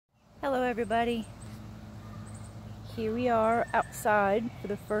Hello everybody. Here we are outside for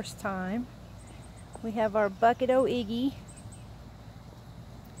the first time. We have our bucket o' Iggy.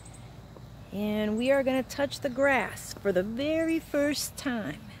 And we are going to touch the grass for the very first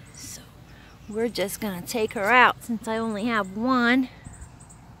time. So we're just going to take her out since I only have one.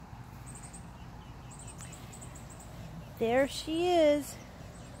 There she is.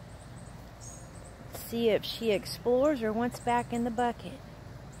 See if she explores or wants back in the bucket.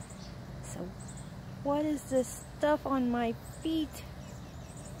 So, what is this stuff on my feet?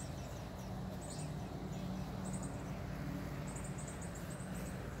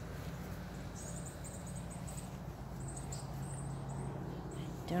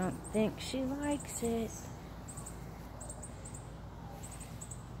 I don't think she likes it.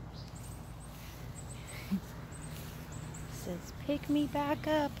 Says, pick me back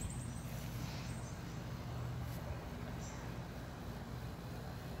up.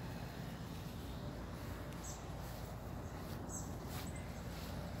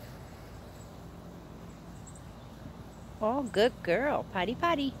 Oh, good girl. Potty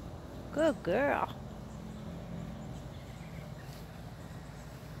potty. Good girl.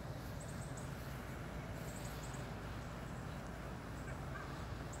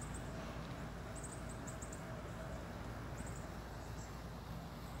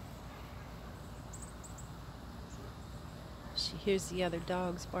 She hears the other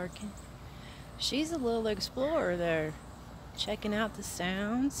dogs barking. She's a little explorer there, checking out the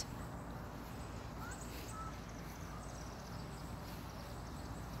sounds.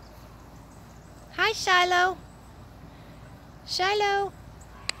 Hi, Shiloh. Shiloh.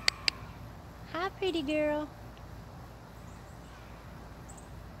 Hi, pretty girl.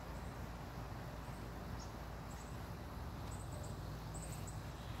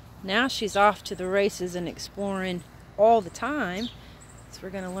 Now she's off to the races and exploring all the time. So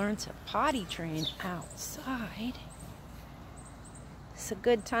we're going to learn to potty train outside. It's a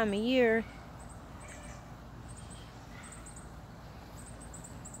good time of year.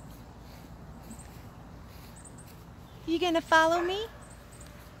 You gonna follow me?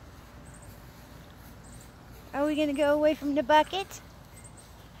 Are we gonna go away from the bucket?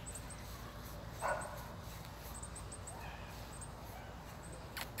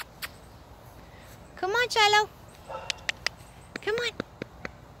 Come on, Shiloh. Come on.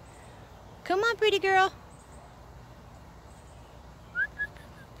 Come on, pretty girl.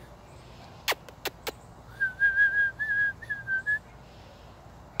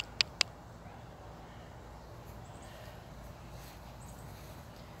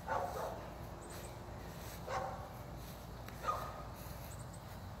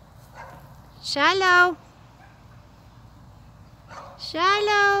 Shiloh.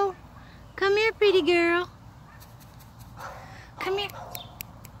 Shiloh. Come here, pretty girl. Come here.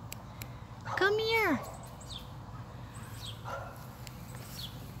 Come here.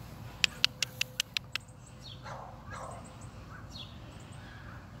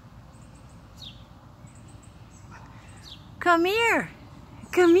 Come here.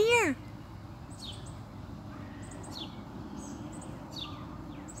 Come here.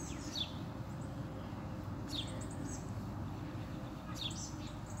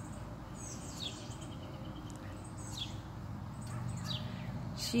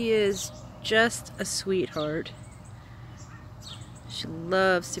 She is just a sweetheart. She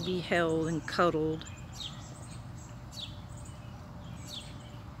loves to be held and cuddled.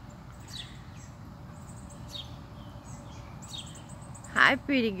 Hi,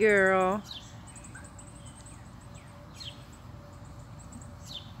 pretty girl.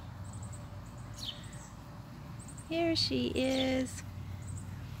 Here she is.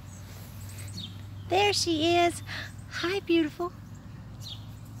 There she is. Hi, beautiful.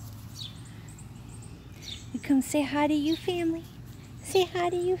 You come say hi to you, family. Say hi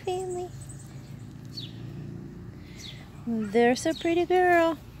to you, family. There's a pretty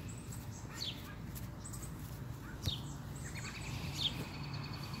girl.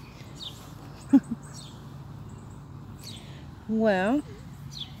 Well,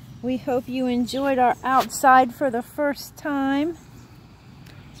 we hope you enjoyed our outside for the first time.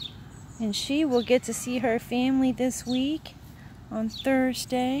 And she will get to see her family this week on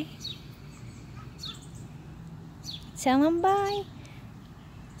Thursday. Tell them bye.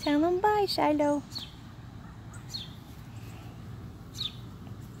 Tell them bye, Shiloh.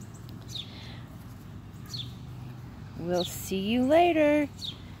 We'll see you later.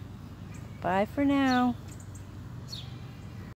 Bye for now.